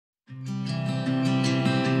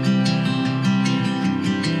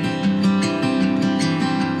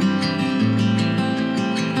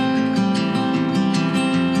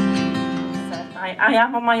I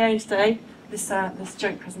am on my own today, this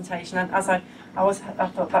joint presentation, and as I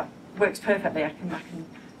thought that works perfectly. I can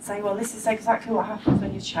say, well, this is exactly what happens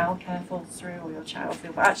when your childcare falls through or your child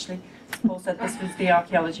feels. But actually, as Paul said, this was the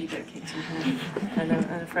archaeology that kicked in here, and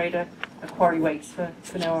I'm afraid a quarry waits for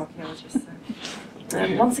no archaeologists.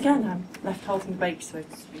 So. Once again, I'm left holding the bake, so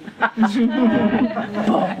to speak.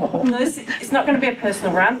 No, it's not going to be a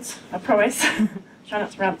personal rant, I promise. Try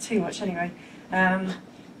not to rant too much anyway.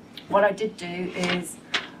 What I did do is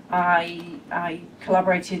I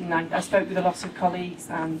collaborated and I spoke with a lot of colleagues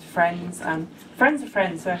and friends of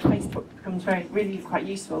friends, so Facebook becomes really quite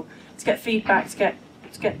useful to get feedback, to get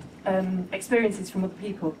experiences from other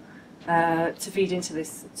people to feed into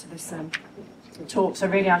this talk. So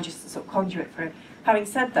really I'm just a sort of conduit for it. Having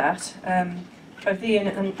said that, both Ian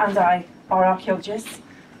and I are archaeologists.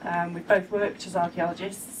 We've both worked as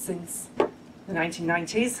archaeologists since the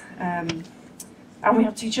 1990s, and we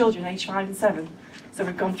have 2 children, aged 5 and 7. So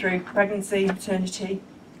we've gone through pregnancy, maternity,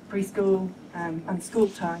 preschool, and school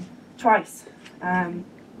time twice,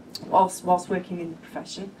 whilst working in the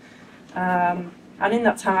profession. And in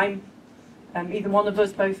that time, either one of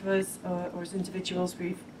us, both of us, or as individuals,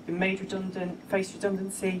 we've been made redundant, faced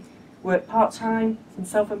redundancy, worked part-time, been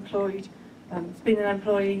self-employed, been an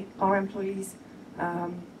employee, our employees,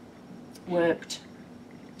 worked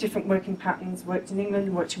different working patterns, worked in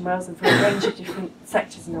England, worked in Wales, and for a range of different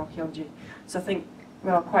sectors in archaeology. So I think we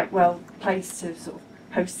are quite well placed to sort of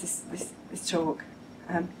host this talk.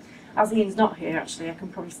 As Ian's not here, actually, I can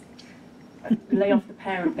probably lay off the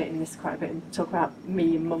parent bit in this quite a bit and talk about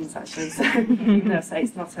me and mums, actually. So even though I say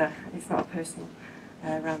it's not a personal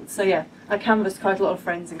rant. So yeah, I canvassed quite a lot of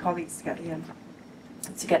friends and colleagues to get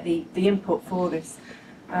the input for this.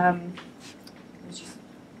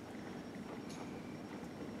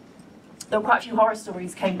 There were quite a few horror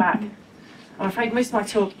stories came back. I'm afraid most of my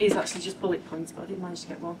talk is actually just bullet points, but I did manage to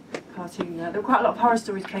get one cartoon there. There were quite a lot of horror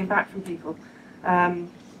stories came back from people.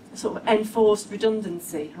 Sort of enforced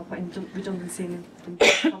redundancy, I'll put in redundancy in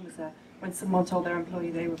comments there, when someone told their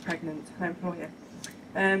employee they were pregnant, an employer.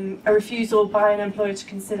 A refusal by an employer to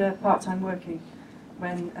consider part-time working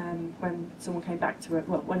when someone came back to work,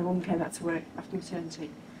 well, when a woman came back to work after maternity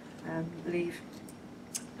leave.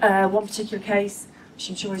 One particular case, which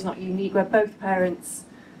I'm sure is not unique, where both parents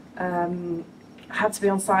had to be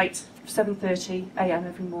on site for 7:30 AM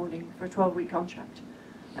every morning for a 12-week contract,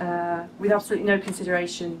 with absolutely no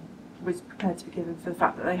consideration was prepared to be given for the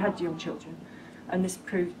fact that they had young children, and this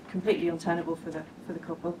proved completely untenable for the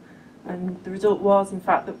couple. And the result was, in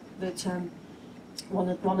fact, that one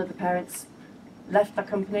of the parents left the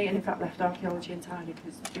company, and in fact left archaeology entirely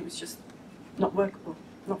because it was just not workable,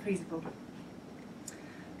 not feasible.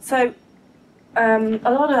 So a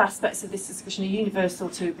lot of aspects of this discussion are universal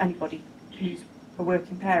to anybody who's a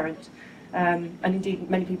working parent, and indeed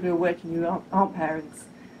many people who are working who aren't parents.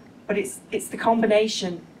 But it's the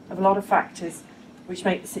combination of a lot of factors which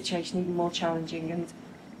make the situation even more challenging. And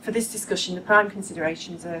for this discussion, the prime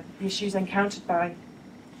considerations are the issues encountered by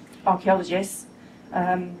archaeologists,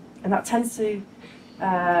 and that tends to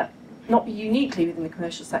not be uniquely within the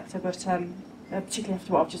commercial sector, but particularly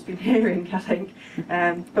after what I've just been hearing, I think.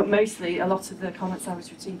 But mostly, a lot of the comments I was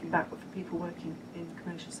receiving back were from people working in the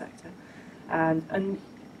commercial sector. And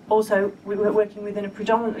also, we were working within a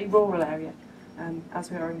predominantly rural area, as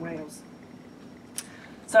we are in Wales.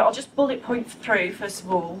 So I'll just bullet point through, first of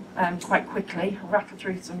all, quite quickly. I'll rattle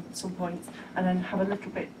through some points, and then have a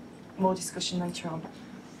little bit more discussion later on.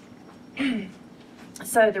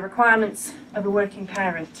 So, the requirements of a working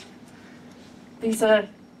parent. These are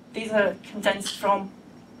condensed from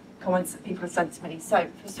comments that people have sent to me. So,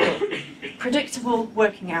 first of all, predictable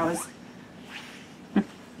working hours.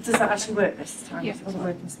 Does that actually work this time? Yes. It wasn't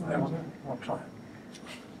working this morning. I'll try it.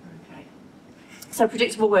 Okay. So,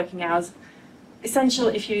 predictable working hours. Essential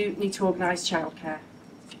if you need to organise childcare.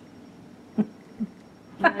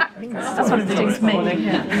 That's what it did this morning.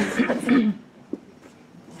 Yeah.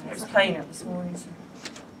 It was playing it this morning. So.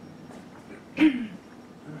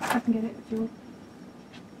 I can get it if you want.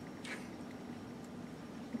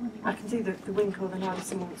 I can do the wink or the nod if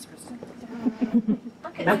someone wants to.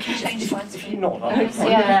 Okay. Change lines If you nod, I'll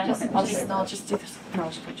Yeah, I'll just nod. Just do this. No, I'll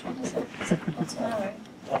just which one.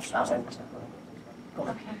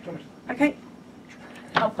 Okay.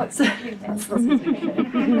 I'll put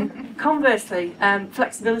Conversely,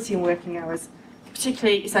 flexibility in working hours,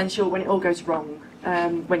 particularly essential when it all goes wrong.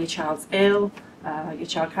 When your child's ill, your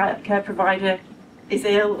child care provider is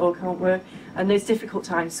ill or can't work, and those difficult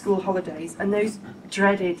times, school holidays, and those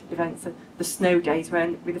dreaded events, the snow days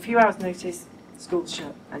when, with a few hours' notice, school's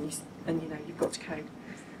shut, and you know you've got to cope.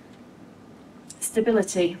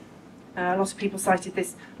 Stability. A lot of people cited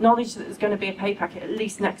this knowledge that there's going to be a pay packet at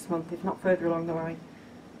least next month, if not further along the line.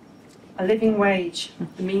 A living wage,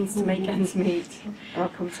 the means to make ends meet. I'll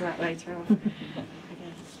come to that later on.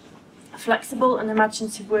 Flexible and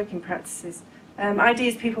imaginative working practices.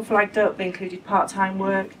 Ideas people flagged up, they included part-time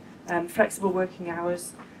work, flexible working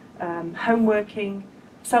hours, home working.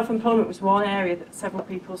 Self-employment was one area that several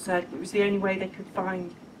people said it was the only way they could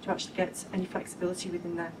find to actually get any flexibility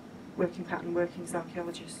within their working pattern, working as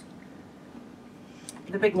archaeologists.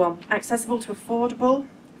 The big one, accessible to affordable,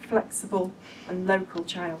 flexible and local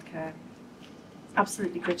childcare.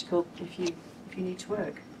 Absolutely critical if you need to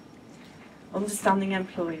work. Understanding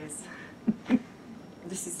employers.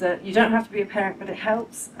 This is you don't have to be a parent, but it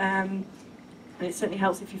helps, and it certainly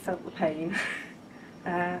helps if you felt the pain.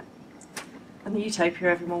 And the utopia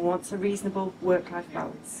everyone wants, a reasonable work-life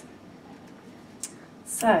balance.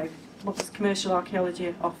 So, what does commercial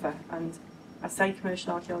archaeology offer? And I say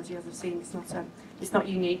commercial archaeology, as I've seen, it's not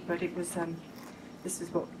unique, but it was this is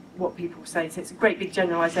what people say. So it's a great big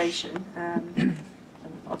generalisation. And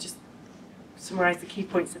I'll just summarise the key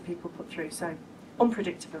points that people put through. So,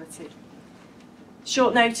 unpredictability.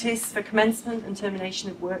 Short notice for commencement and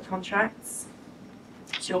termination of work contracts.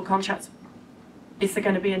 Short contracts, is there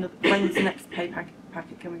going to be another, when's the next pay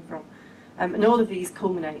packet coming from? And all of these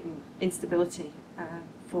culminate in instability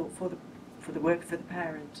for the work for the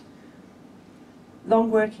parent.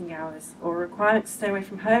 Long working hours, or a requirement to stay away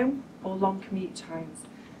from home, or long commute times.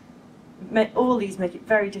 All these make it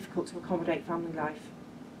very difficult to accommodate family life.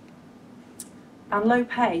 And low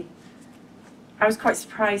pay. I was quite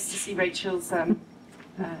surprised to see Rachel's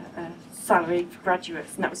salary for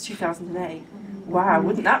graduates, and that was 2008. Wow,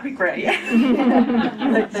 wouldn't that be great?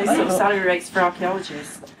 Those sort of salary rates for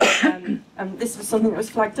archaeologists. And this was something that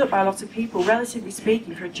was flagged up by a lot of people, relatively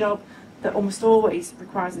speaking, for a job that almost always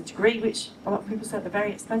requires a degree, which a lot of people said a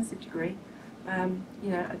very expensive degree,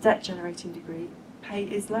 a debt-generating degree. Pay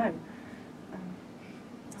is low.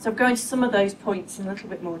 So I'm going to some of those points in a little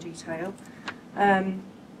bit more detail. A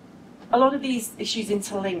lot of these issues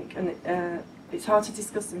interlink, and it's hard to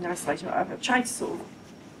discuss them in isolation. I've tried to sort of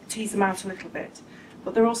tease them out a little bit,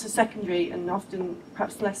 but they're also secondary and often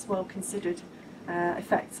perhaps less well considered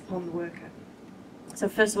effects upon the worker. So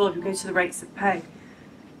first of all, if we go to the rates of pay,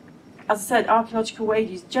 as I said, archaeological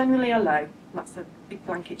wages generally are low. That's a big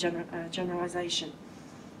blanket generalisation.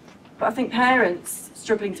 But I think parents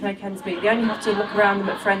struggling to make ends meet, they only have to look around them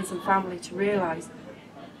at friends and family to realise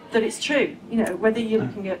that it's true. You know, whether you're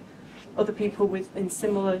looking at other people in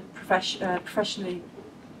similar professionally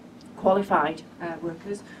qualified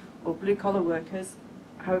workers or blue-collar workers,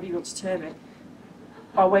 however you want to term it,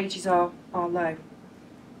 our wages are low.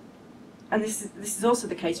 And this is also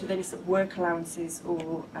the case with any sort of work allowances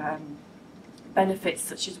or benefits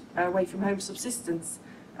such as away from home subsistence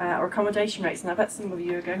or accommodation rates. And I bet some of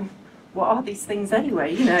you are going, what are these things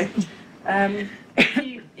anyway? You know,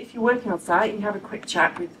 if you're working on site and you have a quick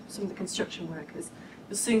chat with some of the construction workers,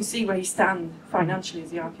 you'll soon see where you stand financially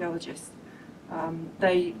as the archaeologist.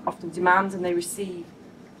 They often demand and they receive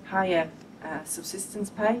higher subsistence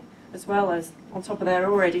pay, as well as on top of their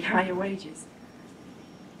already higher wages.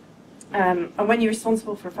 And when you're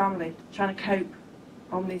responsible for a family, trying to cope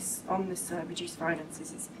on this reduced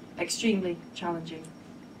finances is extremely challenging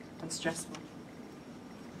and stressful.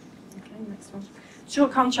 Okay, next one.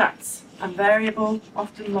 Short contracts and variable,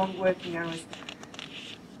 often long working hours.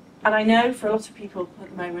 And I know for a lot of people at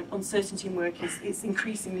the moment, uncertainty in work is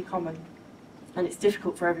increasingly common, and it's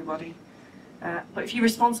difficult for everybody. But if you're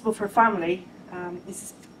responsible for a family,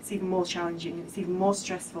 it's even more challenging, it's even more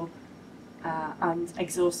stressful and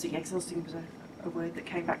exhausting. Exhausting was a word that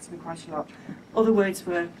came back to me quite a lot. Other words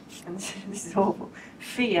were, and this is awful,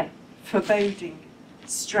 fear, foreboding,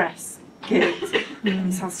 stress, guilt.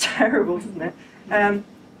 It sounds terrible, doesn't it?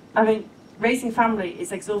 I mean, raising a family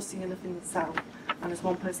is exhausting enough in itself, and as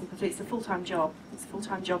one person put it, it's a full-time job. It's a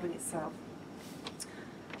full-time job in itself.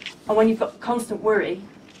 And when you've got constant worry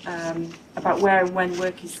about where and when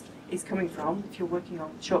work is coming from, if you're working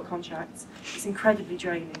on short contracts, it's incredibly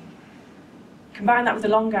draining. Combine that with the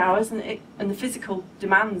long hours and the physical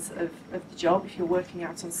demands of the job, if you're working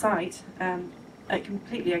out on site, it's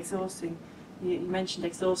completely exhausting. You mentioned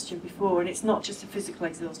exhaustion before, and it's not just a physical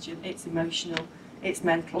exhaustion, it's emotional, it's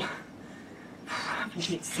mental. I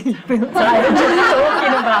need to sit down.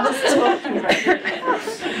 talking about it.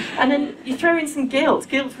 And then you throw in some guilt.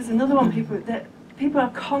 Guilt was another one. People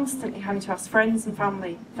are constantly having to ask friends and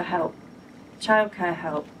family for help, childcare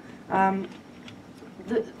help.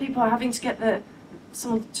 People are having to get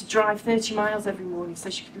someone to drive 30 miles every morning so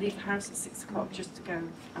she could leave the house at 6 o'clock just to go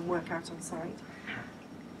and work out on site.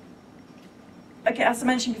 again, as I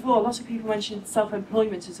mentioned before, a lot of people mentioned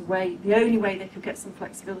self-employment as a way, the only way they could get some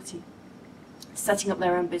flexibility, setting up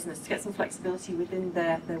their own business, to get some flexibility within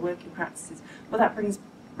their working practices. But that brings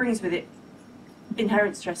with it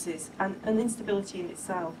inherent stresses and instability in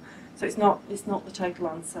itself. So it's not the total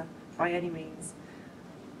answer by any means.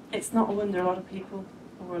 It's not a wonder a lot of people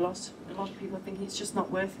are thinking it's just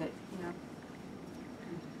not worth it. You know.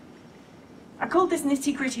 I called this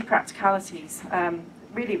nitty-gritty practicalities.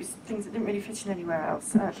 Really, it was things that didn't really fit in anywhere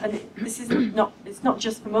else. It's not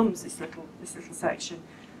just for mums. This little section.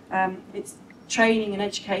 It's training and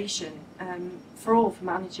education for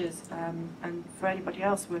managers and for anybody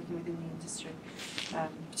else working within the industry,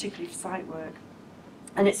 particularly for site work.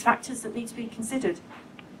 And it's factors that need to be considered,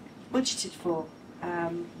 budgeted for.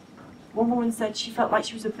 One woman said she felt like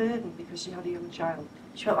she was a burden because she had a young child.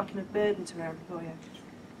 She felt like a burden to her employer.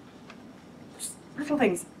 Just little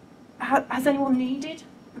things. Has anyone needed,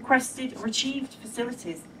 requested or achieved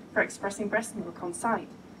facilities for expressing breast milk on site?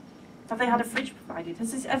 Have they had a fridge provided?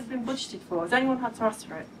 Has this ever been budgeted for? Has anyone had to ask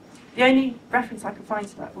for it? The only reference I could find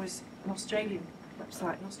to that was an Australian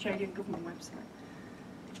website, an Australian government website.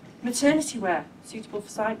 Maternity wear, suitable for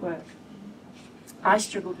site work. I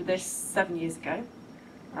struggled with this 7 years ago.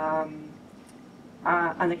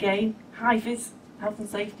 And again, high-vis health and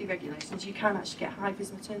safety regulations, you can actually get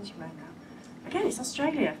high-vis maternity wear now. Again, it's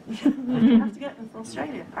Australia. You have to get them from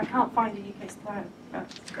Australia. I can't find a UK supplier.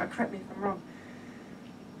 Correct me if I'm wrong.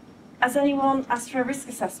 Has anyone asked for a risk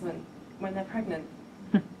assessment when they're pregnant?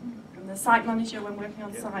 From the site manager when working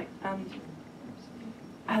on site? And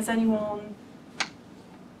has anyone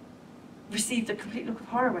received a complete look of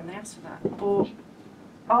horror when they ask for that?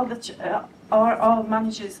 Or are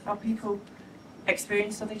managers, are people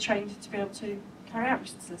experienced, are they trained to be able to carry out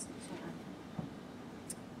risk assessments like that?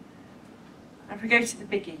 And if we go to the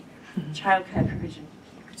biggie, childcare provision,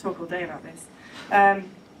 we could talk all day about this.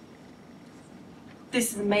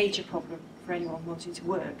 This is a major problem for anyone wanting to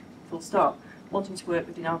work, full stop, wanting to work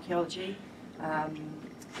within archaeology,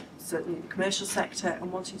 certainly the commercial sector, and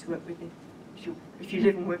wanting to work within, if you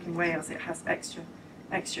live and work in Wales, it has extra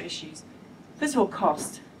issues. First of all,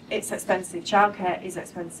 cost. It's expensive. Childcare is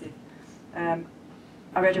expensive. I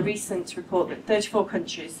read a recent report that 34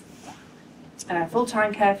 countries,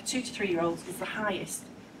 full-time care for 2 to 3 year olds is the highest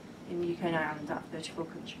in the UK and Ireland, out of 34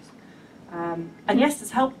 countries. And yes,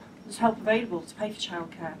 there's help available to pay for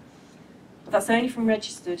childcare, but that's only from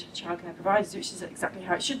registered childcare providers, which is exactly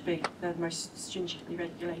how it should be. They're the most stringently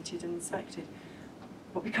regulated and inspected.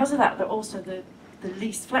 But because of that, they're also the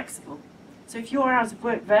least flexible. So if your hours of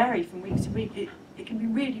work vary from week to week, it can be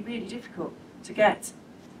really, really difficult to get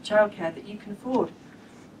childcare that you can afford.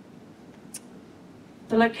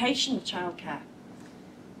 The location of childcare.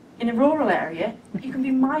 In a rural area, you can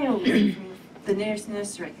be miles from the nearest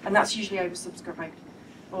nursery, and that's usually oversubscribed,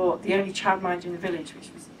 or the only childminder in the village,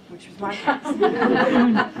 which was my case.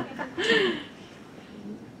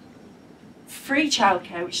 Free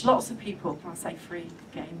childcare, which lots of people, when I say free,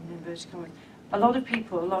 again in inverted commas, a lot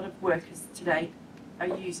of workers today are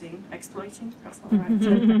exploiting, that's not the right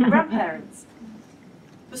term, grandparents.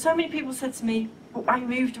 But so many people said to me, well, I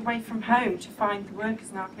moved away from home to find the work as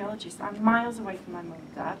an archaeologist. I'm miles away from my mum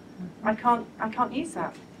and dad. I can't use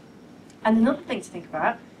that. And another thing to think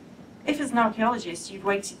about, if as an archaeologist you've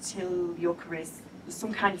waited till your career's, there's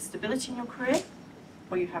some kind of stability in your career,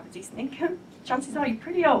 or you have a decent income, chances are you're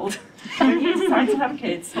pretty old when you decide to have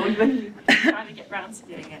kids, or when you finally get round to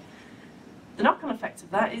doing it. The knock-on effect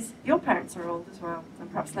of that is your parents are old as well, and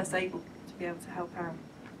perhaps less able to be able to help out.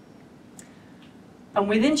 And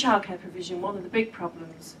within childcare provision, one of the big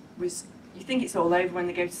problems was, you think it's all over when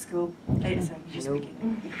they go to school, it's only just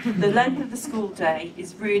beginning. The length of the school day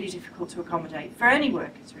is really difficult to accommodate, for any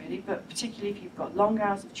workers really, but particularly if you've got long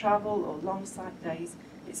hours of travel or long site days,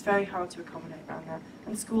 it's very hard to accommodate around that.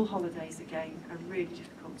 And school holidays, again, are really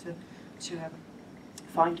difficult to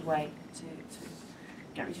find a way to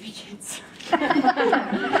get rid of your kids.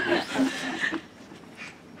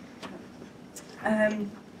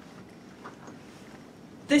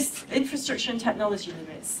 This infrastructure and technology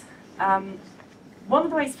limits. One of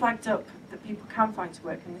the ways flagged up that people can find to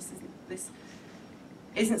work, and this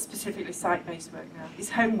isn't specifically site-based work now,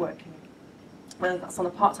 is home working, whether that's on a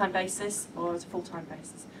part-time basis or as a full-time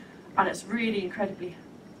basis. And it's really incredibly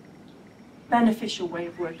beneficial way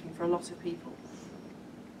of working for a lot of people.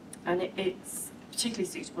 And it's particularly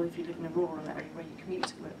suitable if you live in a rural area where your commute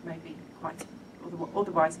to work may be quite,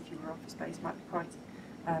 otherwise if you were office-based, might be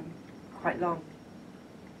quite long.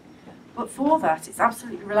 But for that, it's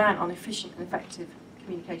absolutely reliant on efficient and effective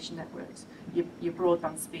communication networks, your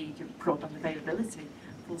broadband speed, your broadband availability,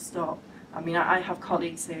 full stop. I mean, I have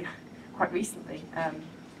colleagues who quite recently,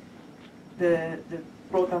 the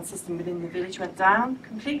broadband system within the village went down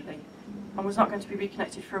completely and was not going to be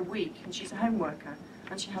reconnected for a week, and she's a home worker,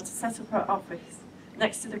 and she had to set up her office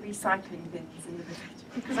next to the recycling bins in the village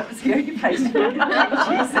because that was the only place she could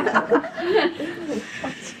use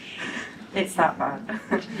it. It's that bad.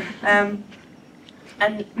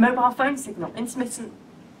 And mobile phone signal, intermittent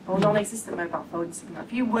or non-existent mobile phone signal.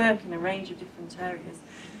 If you work in a range of different areas,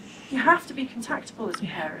 you have to be contactable as a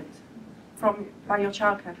parent by your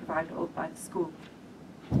childcare provider or by the school.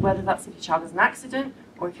 Whether that's if your child has an accident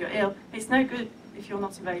or if you're ill, it's no good if you're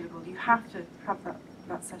not available. You have to have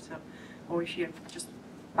that set up. Or if you're just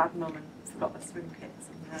bad mum and forgot the swim kits.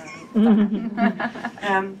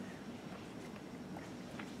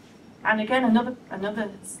 And again, another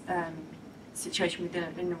situation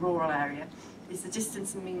in the rural area is the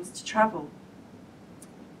distance and means to travel.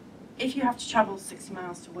 If you have to travel 60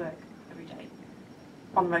 miles to work every day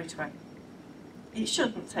on the motorway, it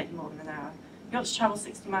shouldn't take more than an hour. You have to travel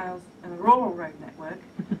 60 miles on a rural road network,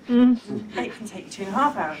 it can take you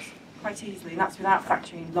 2.5 hours quite easily, and that's without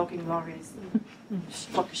factoring logging lorries,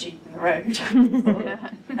 flock of sheep in the road,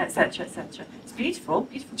 etc., etc. It's beautiful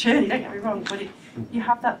journey, don't get me wrong, but you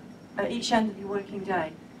have that at each end of your working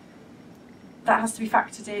day. That has to be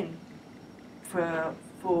factored in for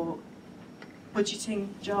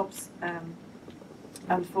budgeting jobs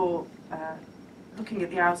and for looking at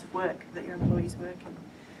the hours of work that your employees work in.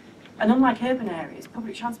 And unlike urban areas,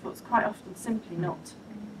 public transport is quite often simply not.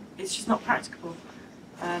 It's just not practicable.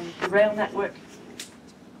 The rail network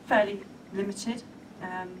fairly limited,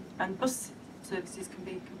 and bus services can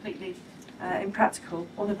be completely impractical,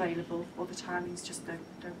 unavailable, or the timings just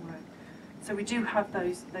don't work. So we do have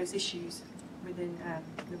those issues within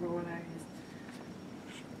the rural areas.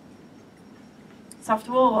 So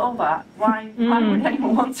after all that, why would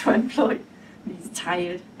anyone want to employ these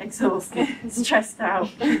tired, exhausted, stressed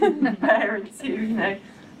out parents who,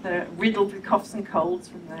 they're riddled with coughs and colds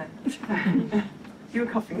from their... You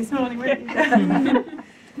were coughing this morning, weren't you?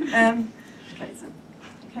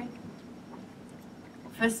 Okay.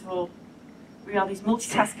 First of all, we are these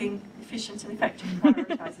multitasking, efficient and effective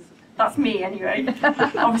prioritisers. That's me anyway.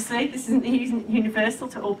 Obviously, this isn't universal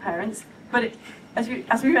to all parents, but as we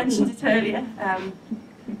mentioned it earlier,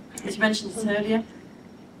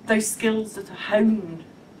 those skills that are honed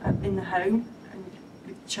in the home and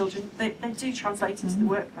with children, they do translate into the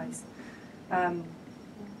workplace.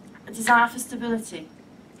 A desire for stability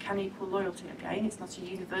can equal loyalty again. It's not a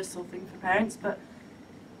universal thing for parents, but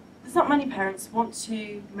there's not many parents who want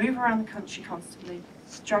to move around the country constantly,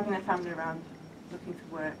 dragging their family around looking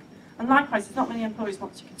for work. And likewise, there's not many employers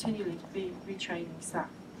want to continually be retraining staff.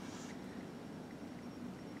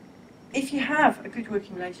 If you have a good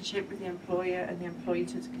working relationship with the employer and the employee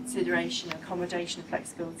to consideration, accommodation, and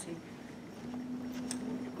flexibility,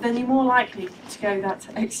 then you're more likely to go that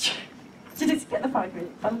extra. Did it get the 5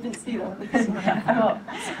 minutes? I didn't see that.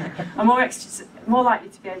 I'm more likely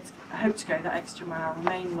to be able to hope to go that extra mile,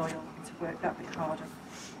 remain loyal, and to work that bit harder.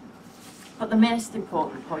 But the most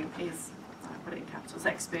important point is, I put it in capitals,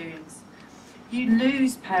 experience. You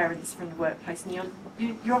lose parents from the workplace, and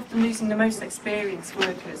you're often losing the most experienced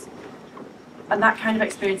workers. And that kind of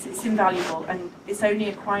experience is invaluable, and it's only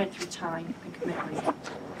acquired through time and commitment.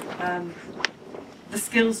 The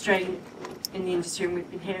skills drain in the industry, and we've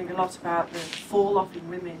been hearing a lot about the fall off in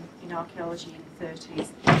women in archaeology in their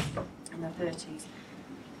 30s.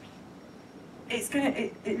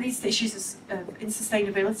 It leads to issues of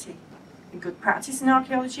insustainability in good practice in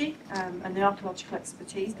archaeology and the archaeological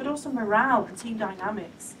expertise, but also morale and team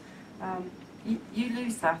dynamics. You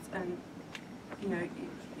lose that, and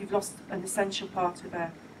you've lost an essential part of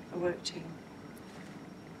a work team.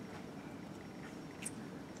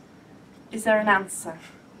 Is there an answer?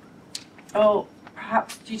 Or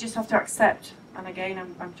perhaps you just have to accept, and again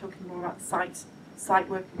I'm talking more about the site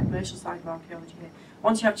work and commercial side of archaeology here.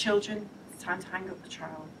 Once you have children, it's time to hang up the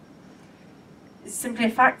trowel. It's simply a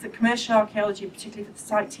fact that commercial archaeology, particularly for the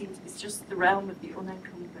site teams, is just the realm of the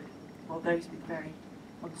unencumbered, or those with very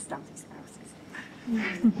understanding spouses.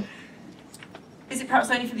 Is it perhaps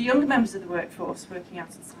only for the younger members of the workforce working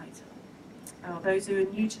out on site? Or those who are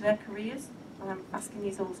new to their careers? And I'm asking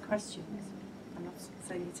these all as questions. I'm not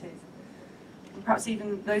saying it is. And perhaps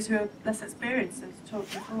even those who are less experienced, as we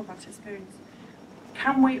talked before about experience.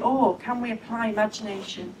 Can we apply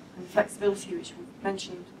imagination and flexibility, which we've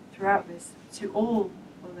mentioned throughout this, to all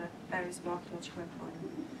other areas of archaeological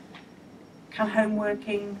employment? Can home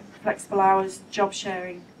working, flexible hours, job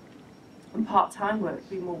sharing, and part-time work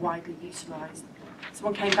be more widely utilised?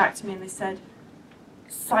 Someone came back to me and they said,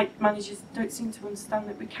 site managers don't seem to understand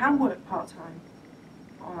that we can work part-time.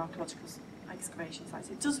 on archaeological excavation sites.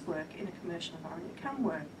 It does work in a commercial environment. It can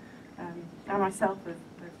work. I myself have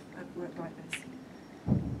worked like this.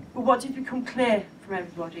 But what did become clear from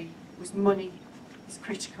everybody was money is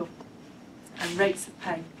critical and rates of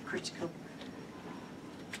pay critical.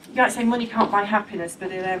 You might say money can't buy happiness,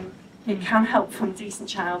 but it can help fund decent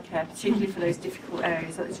childcare, particularly for those difficult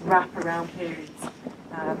areas, like those wrap-around periods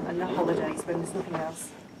and the holidays when there's nothing else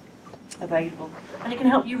available. And it can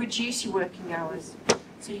help you reduce your working hours,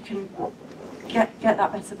 so you can get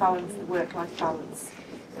that better balance, the work-life balance.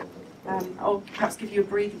 Or perhaps give you a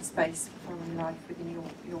breathing space for family life within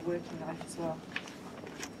your working life as well.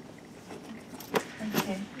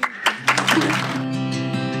 Thank you.